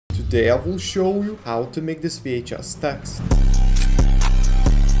Today I will show you how to make this VHS text.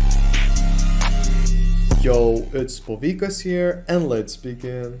 Yo, it's Povikas here, and let's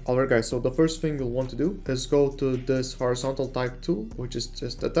begin. Alright guys, so the first thing you'll want to do is go to this horizontal type tool, which is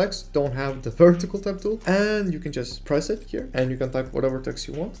just the text. Don't have the vertical type tool, and you can just press it here, and you can type whatever text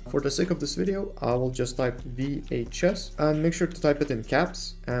you want. For the sake of this video, I will just type VHS, and make sure to type it in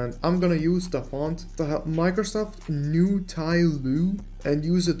caps. And I'm gonna use the font, the Microsoft New Lu, and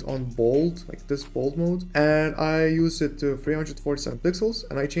use it on bold, like this bold mode, and I use it to 347 pixels,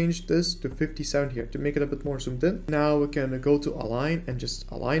 and I changed this to 57 here to make it a bit more zoomed in. Now we can go to align and just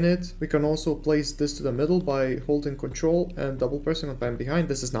align it. We can also place this to the middle by holding Control and double pressing on pan behind.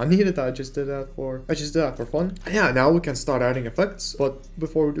 This is not needed. I just did that for fun. Yeah, now we can start adding effects, but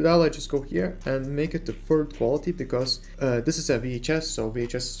before we do that, let's just go here and make it to third quality, because this is a VHS, so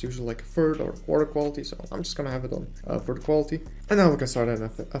VHS is usually like a third or quarter quality, so I'm just gonna have it on third quality. And now we can start an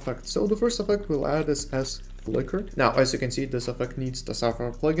effect. So the first effect we'll add is as flicker. Now, as you can see, this effect needs the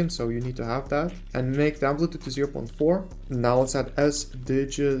software plugin, so you need to have that, and make the amplitude to 0.4. Now let's add as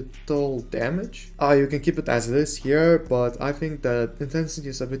digital damage. You can keep it as it is here, but I think the intensity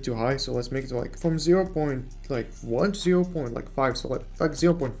is a bit too high, so let's make it like from 0.1 to 0.5, so like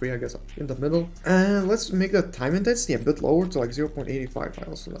 0.3, I guess, in the middle. And let's make the time intensity a bit lower to like 0.85. I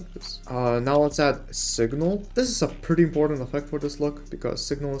also like this. Now let's add signal. This is a pretty important effect for this look, because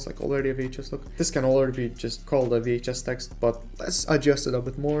signal is like already a VHS look. This can already be just called a VHS text, but let's adjust it a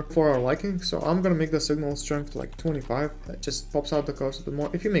bit more for our liking. So I'm gonna make the signal strength to like 25. It just pops out the colors a bit more.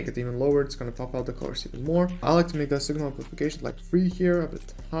 If you make it even lower, it's gonna pop out the colors even more. I like to make the signal amplification like 3 here, a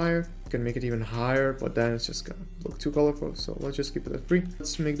bit higher. You can make it even higher, but then it's just gonna look too colorful, so let's just keep it at 3.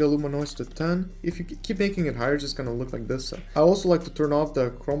 Let's make the luma noise to 10. If you keep making it higher, it's just gonna look like this. I also like to turn off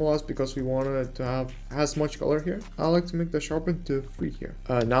the chroma loss because we want it to have as much color here. I like to make the sharpen to 3 here.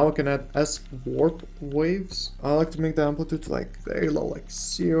 Now I can add S warp waves. I like to make the amplitude like very low, like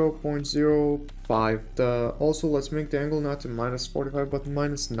 0.05. Also, let's make the angle not to -45 but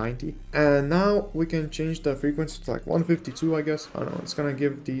 -90. And now we can change the frequency to like 152, I guess. I don't know, it's gonna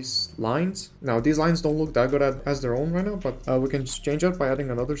give these lines. Now these lines don't look that good as their own right now, but we can just change that by adding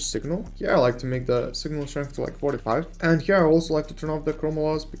another signal. Here I like to make the signal strength to like 45. And here I also like to turn off the chroma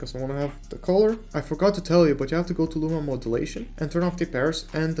loss because I want to have the color. I forgot to tell you, but you have to go to luma modulation and turn off the pairs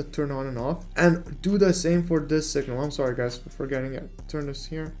and the turn on and off, and do the same for this signal. I'm sorry guys for forgetting it. Turn this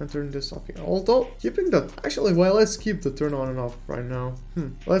here and turn this off here. Although keeping the let's keep the turn on and off right now.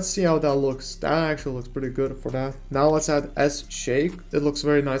 Let's see how that looks. That actually looks pretty good for that. Now let's add S shake. It looks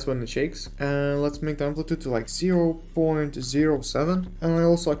very nice when it shakes. And let's make the amplitude to like 0.07. And I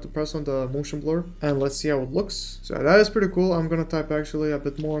also like to press on the motion blur, and let's see how it looks. So that is pretty cool. I'm gonna type actually a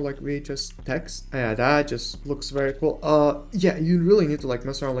bit more like VHS text. Yeah, that just looks very cool. Yeah, you really need to like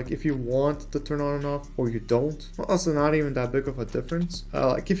mess around, like if you want to turn on and off or you don't. Well, also not even that big of a difference.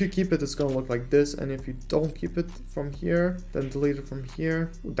 Like if you keep it, it's gonna look like this, and if you don't keep it from here, then delete it from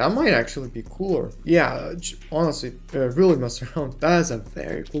here. That might actually be cooler. Yeah, honestly, really mess around. That is a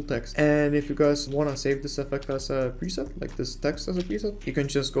very cool text. And if you guys want to save this effect as a preset, like this text as a preset, you can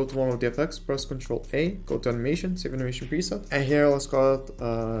just go to one of the effects, press Ctrl A, go to animation, save animation preset, and here let's call it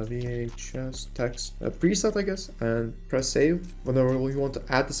VHS text preset, I guess, and press save. Whenever you want to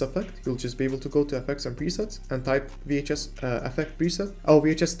add this effect, you'll just be able to go to effects and presets and type VHS effect preset,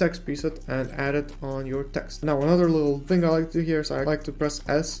 VHS text preset, and add it on your text. Now another little thing I like to do here is I like to press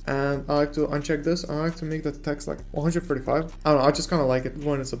S, and I like to uncheck this. I like to make the text like 135. I don't know, I just kind of like it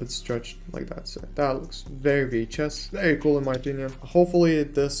when it's a bit stretched like that. So that looks very VHS, very cool in my opinion. Hopefully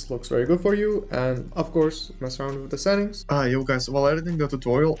this looks very good for you, and of course mess around with the settings. Yo guys, while editing the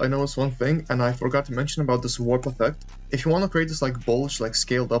tutorial, I noticed one thing, and I forgot to mention about this warp effect. If you want to create this like bulge, like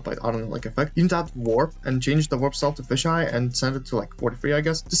scaled up, I don't know, like effect, you need to add warp and change the warp style to fisheye and send it to like 43, I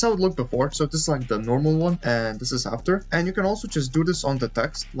guess. This is how it looked before. So this is like the normal one, and this is after. And you can also just do this on the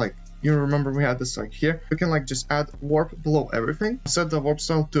text, like you remember we had this like here. You can like just add warp below everything, set the warp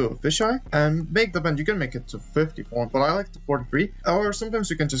style to fisheye, and make the bend. You can make it to 54, but I like to 43, or sometimes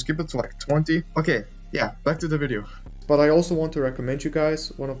you can just keep it to like 20. Okay, yeah, back to the video. But I also want to recommend you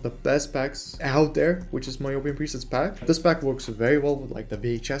guys one of the best packs out there, which is my Open Presets pack. This pack works very well with like the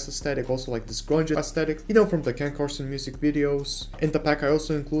VHS aesthetic, also like this grunge aesthetic, you know, from the Ken Carson music videos. In the pack I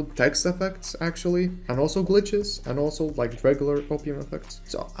also include text effects actually, and also glitches, and also like regular OPM effects.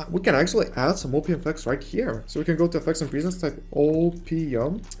 So we can actually add some OPM effects right here. So we can go to effects and presets, type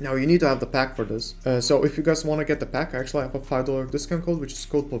OPM. Now you need to have the pack for this. So if you guys want to get the pack, I actually have a $5 discount code, which is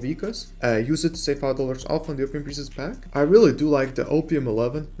code Povikas. Use it to save $5 off on the Open Presets pack. back. I really do like the Opium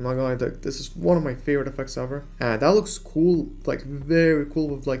 11. I'm not gonna lie, this is one of my favorite effects ever. And that looks cool, like very cool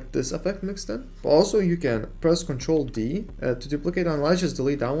with like this effect mixed in. But also you can press Ctrl D to duplicate on. Let's just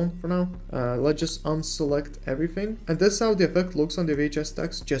delete that one for now. Let's just unselect everything. And this is how the effect looks on the VHS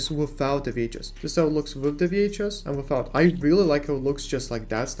text, just without the VHS. This is how it looks with the VHS and without. I really like how it looks just like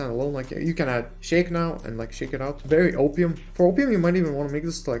that standalone. Like you can add shake now and like shake it out. Very Opium. For Opium, you might even want to make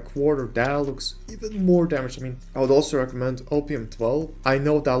this like quarter. That looks even more damaged. I mean, I would also recommend Opium 12. I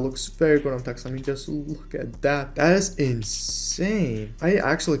know that looks very good on text. I mean, just look at that. That is insane. I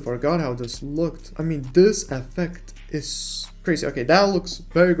actually forgot how this looked. I mean, this effect is crazy. Okay, that looks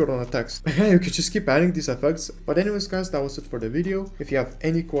very good on the text. You could just keep adding these effects. But anyways, guys, that was it for the video. If you have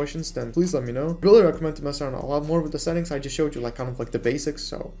any questions, then please let me know. Really recommend to mess around a lot more with the settings. I just showed you like kind of like the basics,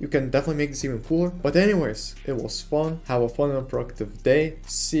 so you can definitely make this even cooler. But anyways, it was fun. Have a fun and productive day.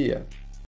 See ya.